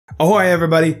Ahoy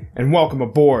everybody, and welcome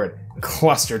aboard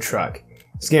Clustertruck.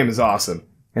 This game is awesome.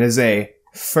 It is a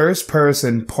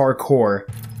first-person parkour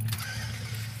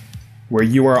where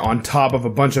you are on top of a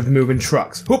bunch of moving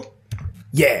trucks. Whoop!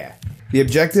 Yeah! The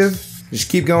objective, just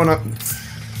keep going up.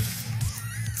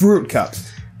 Fruit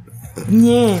cups.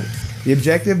 Yeah. The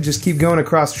objective, just keep going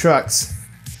across trucks.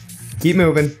 Keep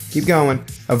moving, keep going.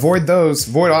 Avoid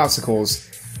obstacles,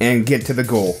 and get to the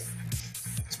goal.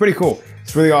 It's pretty cool.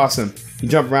 It's really awesome. You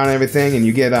jump around and everything, and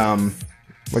you get,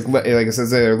 like it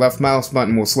says there, left mouse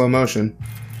button will slow motion.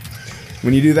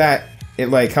 When you do that, it,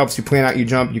 like, helps you plan out your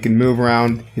jump. You can move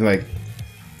around,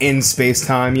 in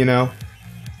space-time, you know?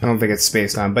 I don't think it's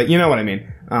space-time, but you know what I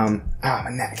mean. My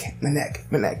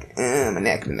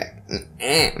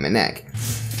neck.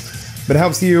 But it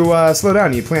helps you, slow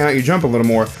down. You plan out your jump a little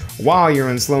more while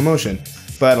you're in slow motion.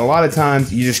 But a lot of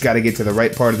times, you just gotta get to the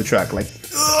right part of the track. Like,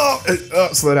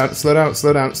 slow down.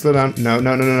 No.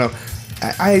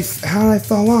 How did I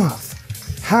fall off?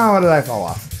 How did I fall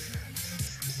off?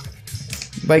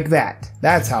 Like that.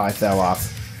 That's how I fell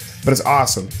off. But it's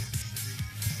awesome.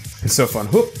 It's so fun.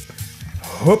 Whoop.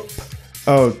 Whoop.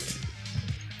 Oh.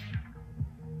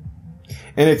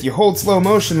 And if you hold slow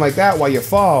motion like that while you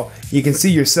fall, you can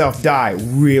see yourself die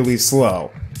really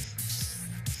slow.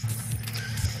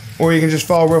 Or you can just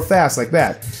fall real fast like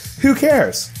that. Who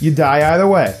cares? You die either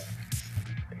way.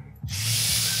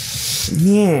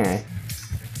 Yeah.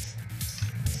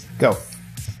 Go.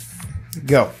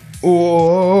 Go.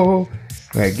 Oh.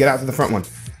 Okay, get out to the front one.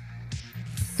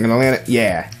 I'm gonna land it.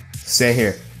 Yeah. Stay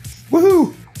here.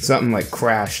 Woohoo! Something like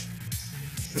crashed.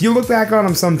 If you look back on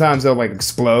them, sometimes they'll like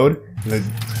explode.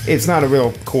 It's not a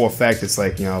real cool effect. It's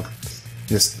like, you know,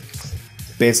 just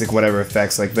basic whatever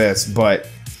effects like this. But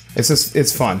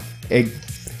it's fun.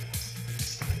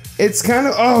 It's kind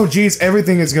of, oh geez,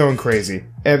 everything is going crazy.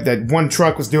 That one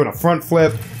truck was doing a front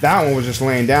flip. That one was just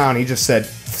laying down. He just said,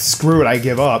 screw it, I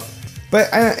give up. But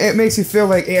it makes you feel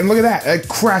like, and look at that,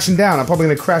 crashing down. I'm probably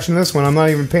going to crash into this one. I'm not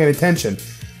even paying attention.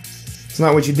 It's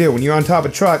not what you do. When you're on top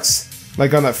of trucks,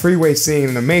 like on that freeway scene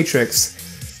in The Matrix,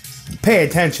 pay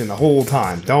attention the whole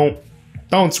time. Don't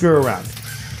screw around.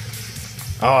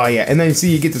 Oh yeah, and then you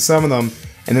see you get to some of them,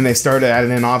 and then they started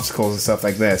adding in obstacles and stuff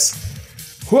like this.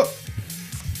 Whoop!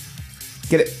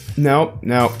 Get it. No,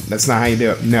 that's not how you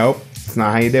do it. Nope, it's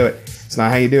not how you do it. It's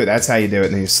not how you do it. That's how you do it.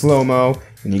 And then you slow-mo,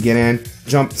 and you get in,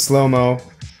 jump, slow-mo,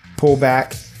 pull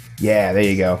back. Yeah, there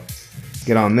you go.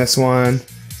 Get on this one.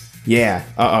 Yeah.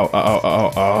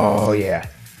 Oh, yeah.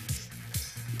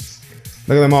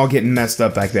 Look at them all getting messed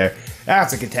up back there.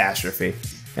 That's a catastrophe.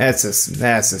 That's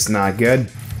just not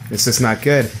good. It's just not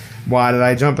good. Why did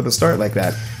I jump at the start like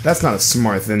that? That's not a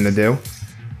smart thing to do.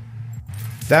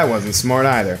 That wasn't smart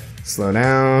either. Slow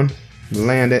down.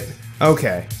 Land it.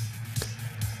 Okay.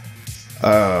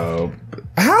 Oh.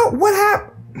 What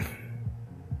happened?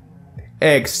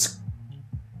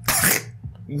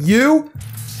 You?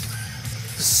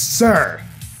 Sir.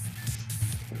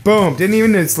 Boom. Didn't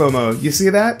even need slow-mo. You see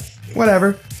that?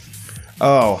 Whatever.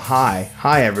 Oh, hi.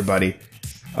 Hi, everybody.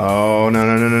 Oh,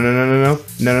 no.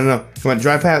 Come on,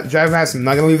 drive past him. I'm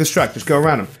not gonna leave this truck. Just go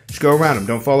around him. Just go around him.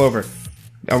 Don't fall over.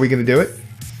 Are we gonna do it?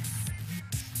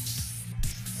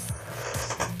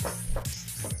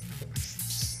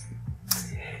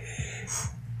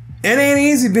 It ain't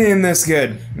easy being this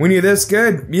good. When you're this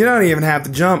good, you don't even have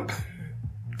to jump.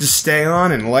 Just stay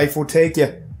on and life will take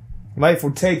you. Life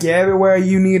will take you everywhere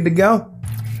you need to go.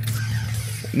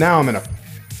 Now I'm in a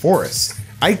forest.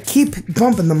 I keep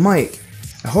bumping the mic.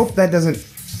 I hope that doesn't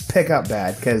pick up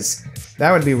bad, because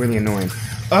that would be really annoying.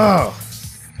 Whoa.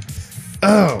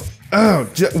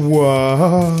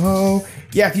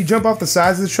 Yeah, if you jump off the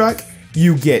sides of the truck,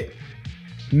 you get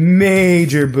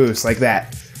major boosts like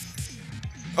that.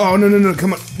 Oh, no,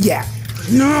 come on. Yeah.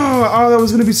 No! Oh, that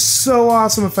was going to be so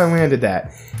awesome if I landed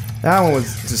that. That one was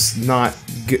just not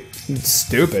good.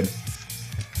 Stupid.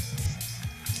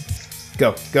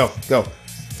 Go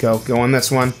on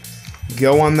this one.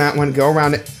 Go on that one. Go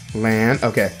around it. Land.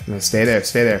 Okay. No, stay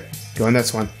there. Go on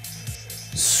this one.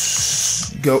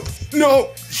 Go.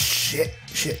 No! Shit.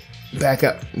 Back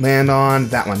up. Land on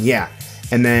that one. Yeah.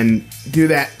 And then do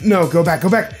that. No, go back.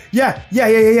 Yeah.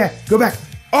 Go back.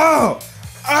 Oh!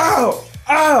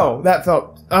 That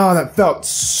felt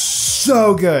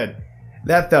so good.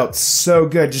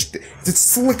 Just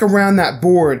slick around that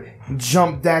board,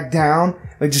 jump back down,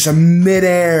 like just a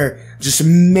midair, just a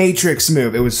Matrix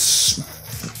move. It was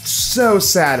so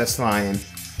satisfying.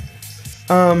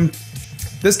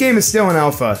 This game is still in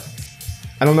alpha.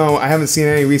 I don't know, I haven't seen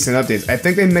any recent updates. I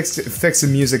think they fixed the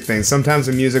music thing. Sometimes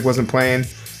the music wasn't playing.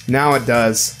 Now it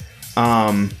does.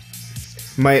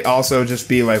 My Might also just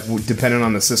be like dependent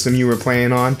on the system you were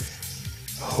playing on.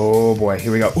 Oh boy,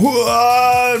 here we go.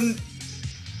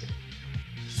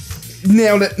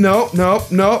 Nailed it. Nope,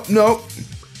 nope, nope, nope.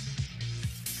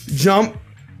 Jump.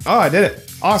 Oh, I did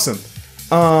it. Awesome.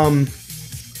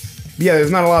 Yeah, there's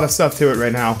not a lot of stuff to it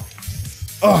right now.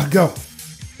 Oh, go.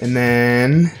 And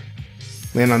then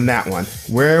land on that one.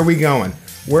 Where are we going?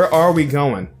 Where are we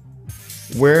going?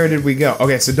 Where did we go?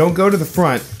 Okay, so don't go to the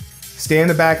front. Stay in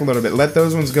the back a little bit. Let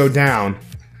those ones go down.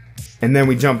 And then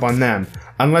we jump on them.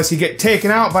 Unless you get taken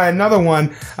out by another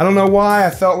one. I don't know why. I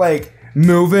felt like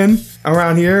moving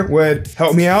around here would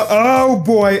help me out. Oh,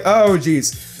 boy. Oh,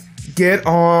 jeez. Get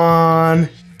on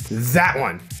that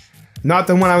one. Not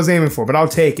the one I was aiming for, but I'll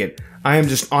take it. I am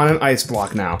just on an ice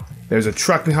block now. There's a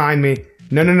truck behind me.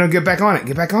 No, no, no. Get back on it.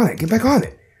 Get back on it. Get back on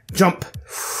it. Jump.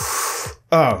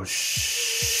 Oh, shit.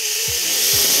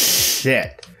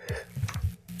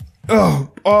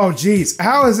 Oh, jeez.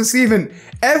 How is this even...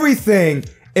 Everything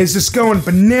is just going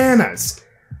bananas.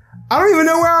 I don't even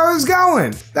know where I was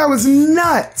going. That was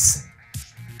nuts.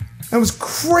 That was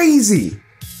crazy.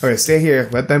 Okay, stay here.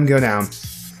 Let them go down.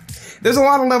 There's a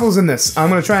lot of levels in this. I'm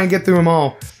gonna try and get through them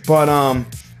all. But,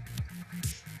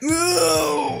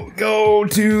 go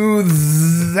to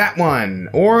that one.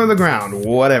 Or the ground.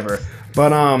 Whatever.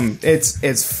 But,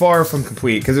 it's far from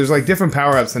complete. Because there's, like, different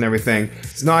power-ups and everything.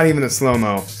 It's not even a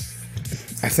slow-mo.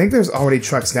 I think there's already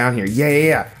trucks down here.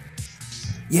 Yeah,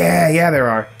 there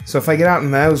are. So if I get out in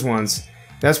those ones,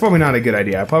 that's probably not a good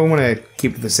idea. I probably want to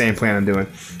keep the same plan I'm doing.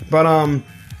 But,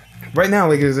 right now,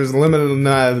 like, there's a limited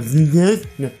amount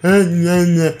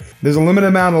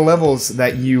of levels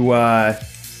that you,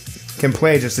 can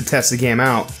play just to test the game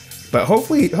out. But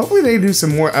hopefully they do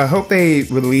some more. I hope they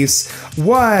release...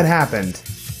 What happened?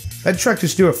 That truck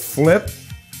just do a flip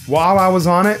while I was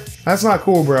on it? That's not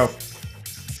cool, bro.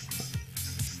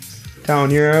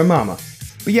 Telling your mama.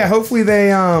 But yeah, hopefully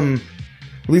they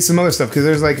release some other stuff, because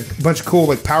there's like a bunch of cool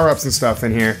like power-ups and stuff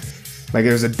in here. Like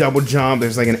there's a double jump,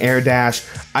 there's like an air dash.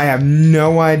 I have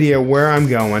no idea where I'm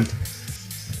going.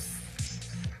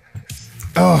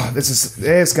 Oh,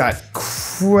 it's got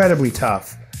incredibly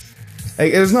tough.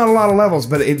 Like, there's not a lot of levels,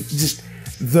 but it just,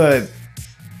 the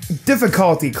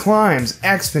difficulty climbs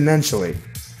exponentially.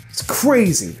 It's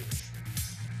crazy.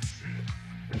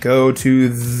 Go to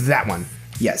that one.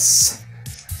 Yes.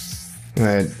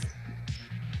 Alright.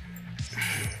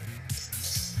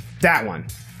 That one.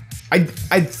 I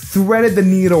threaded the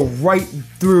needle right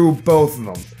through both of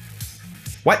them.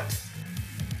 What?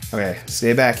 Okay,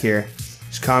 stay back here.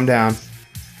 Just calm down.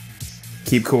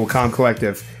 Keep cool, calm,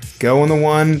 collective. Go on the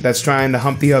one that's trying to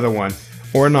hump the other one.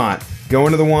 Or not. Go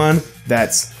into the one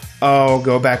that's... Oh,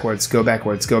 go backwards, go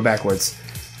backwards, go backwards.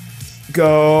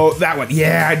 Go... That one.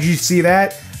 Yeah, did you see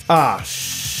that? Ah,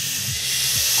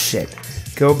 shit.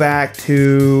 Go back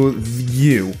to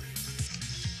you.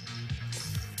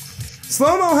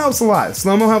 Slow-mo helps a lot.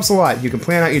 Slow-mo helps a lot. You can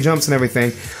plan out your jumps and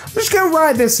everything. I'm just gonna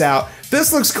ride this out.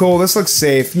 This looks cool. This looks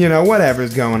safe. You know,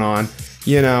 whatever's going on.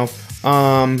 You know.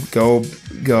 Go.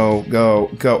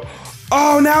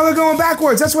 Oh, now they're going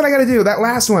backwards. That's what I gotta do. That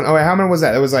last one. Oh, wait, how many was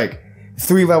that? It was like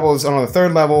 3 levels. On the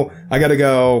 3rd level, I gotta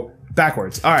go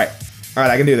backwards. Alright. Alright,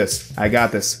 I can do this. I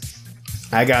got this.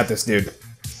 I got this, dude.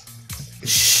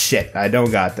 Shit, I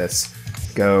don't got this.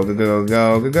 Go.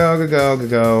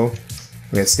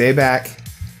 Okay, stay back.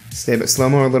 Stay back.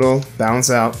 Slow-mo a little. Balance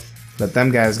out. Let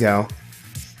them guys go.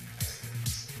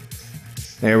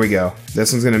 There we go.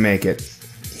 This one's gonna make it.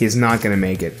 He's not gonna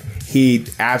make it. He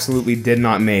absolutely did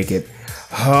not make it.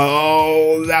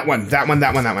 Oh, that one. Oh,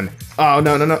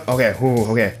 no. Okay,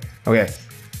 okay.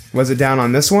 Was it down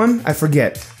on this one? I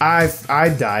forget. I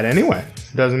died anyway.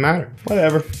 Doesn't matter.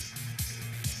 Whatever.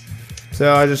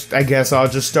 So I guess I'll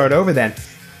just start over then.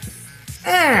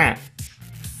 Ow,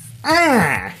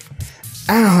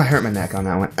 I hurt my neck on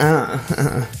that one.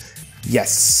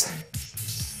 Yes.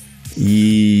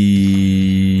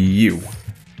 You.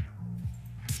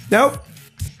 Nope,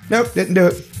 didn't do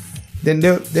it. Didn't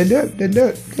need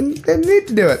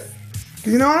to do it.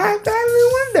 Cause you know what? I didn't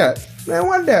want to do it.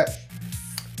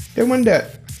 Didn't want to do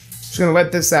it. Just gonna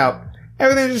let this out.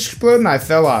 Everything just exploded and I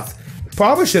fell off.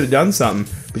 Probably should have done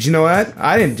something. But you know what?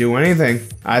 I didn't do anything.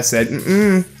 I said,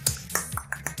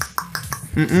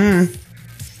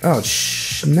 Oh,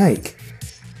 snake.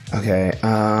 Okay,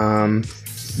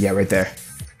 yeah, right there.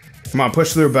 Come on,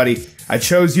 push through, buddy. I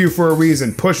chose you for a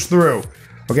reason. Push through.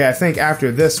 Okay, I think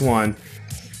after this one,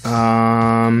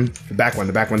 the back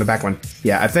one.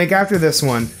 Yeah, I think after this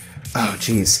one, oh,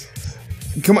 jeez.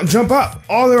 Come on, jump up.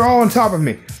 Oh, they're all on top of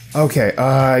me. Okay,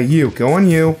 go on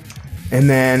you. And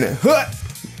then,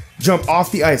 jump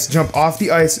off the ice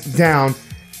down,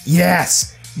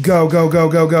 Yes! Go, go, go,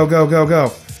 go, go, go, go,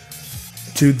 go.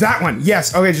 To that one.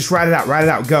 Yes. Okay, just ride it out. Ride it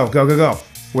out. Go, go, go, go.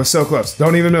 We're so close.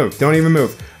 Don't even move. Don't even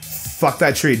move. Fuck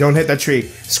that tree. Don't hit that tree.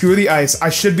 Screw the ice. I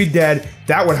should be dead.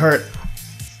 That would hurt.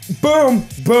 Boom.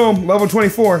 Boom. Level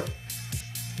 24.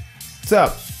 What's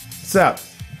up? What's up?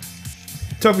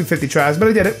 Took me 50 tries, but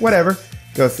I did it. Whatever.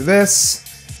 Go through this.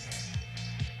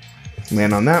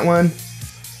 Land on that one.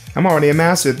 I'm already a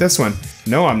master at this one.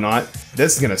 No, I'm not.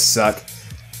 This is gonna suck.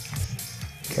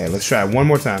 Okay, let's try it one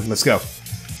more time. Let's go.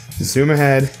 Zoom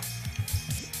ahead.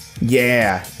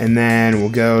 Yeah, and then we'll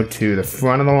go to the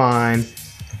front of the line.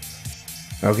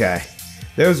 Okay.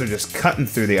 Those are just cutting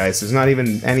through the ice. There's not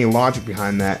even any logic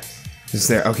behind that. Just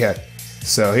there. Okay.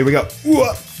 So here we go.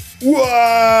 Whoa!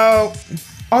 Whoa!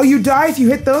 Oh, you die if you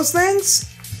hit those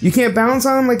things? You can't bounce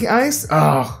on them like ice?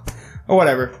 Oh. Oh,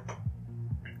 whatever.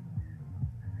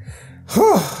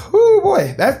 Oh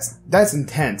boy, that's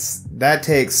intense. That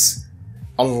takes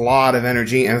a lot of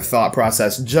energy and thought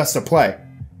process just to play.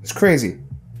 It's crazy.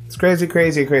 It's crazy,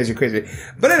 crazy, crazy, crazy.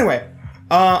 But anyway,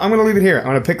 I'm gonna leave it here. I'm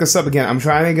gonna pick this up again. I'm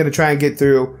gonna try and get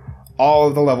through all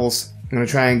of the levels. I'm gonna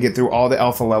try and get through all the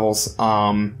alpha levels.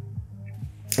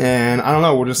 And I don't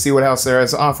know. We'll just see what else there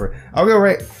is to offer. I'll go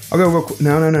real quick.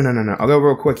 No. I'll go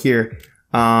real quick here.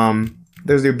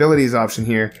 There's the abilities option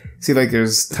here. See, like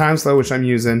there's time slow, which I'm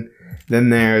using. Then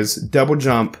there's double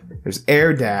jump. There's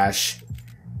air dash.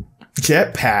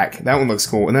 Jetpack. That one looks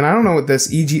cool. And then I don't know what this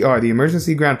EGR, the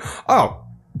emergency ground. Oh,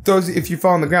 throws if you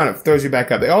fall on the ground, it throws you back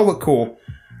up. They all look cool.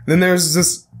 Then there's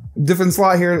this different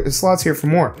slots here for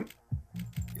more.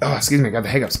 Oh, excuse me, I got the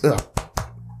hiccups. Ugh.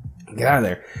 Get out of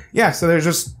there. Yeah, so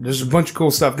there's a bunch of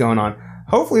cool stuff going on.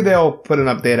 Hopefully they'll put an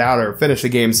update out or finish the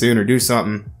game soon or do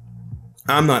something.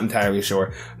 I'm not entirely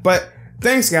sure. But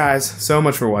thanks guys so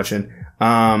much for watching.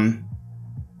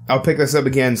 I'll pick this up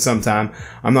again sometime.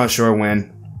 I'm not sure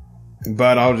when.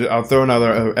 But I'll throw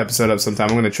another episode up sometime.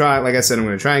 I'm going to try, like I said, I'm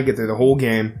going to try and get through the whole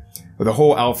game, or the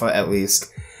whole alpha at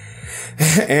least.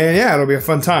 And yeah, it'll be a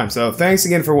fun time. So thanks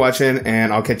again for watching,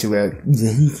 and I'll catch you later.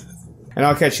 And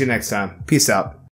I'll catch you next time. Peace out.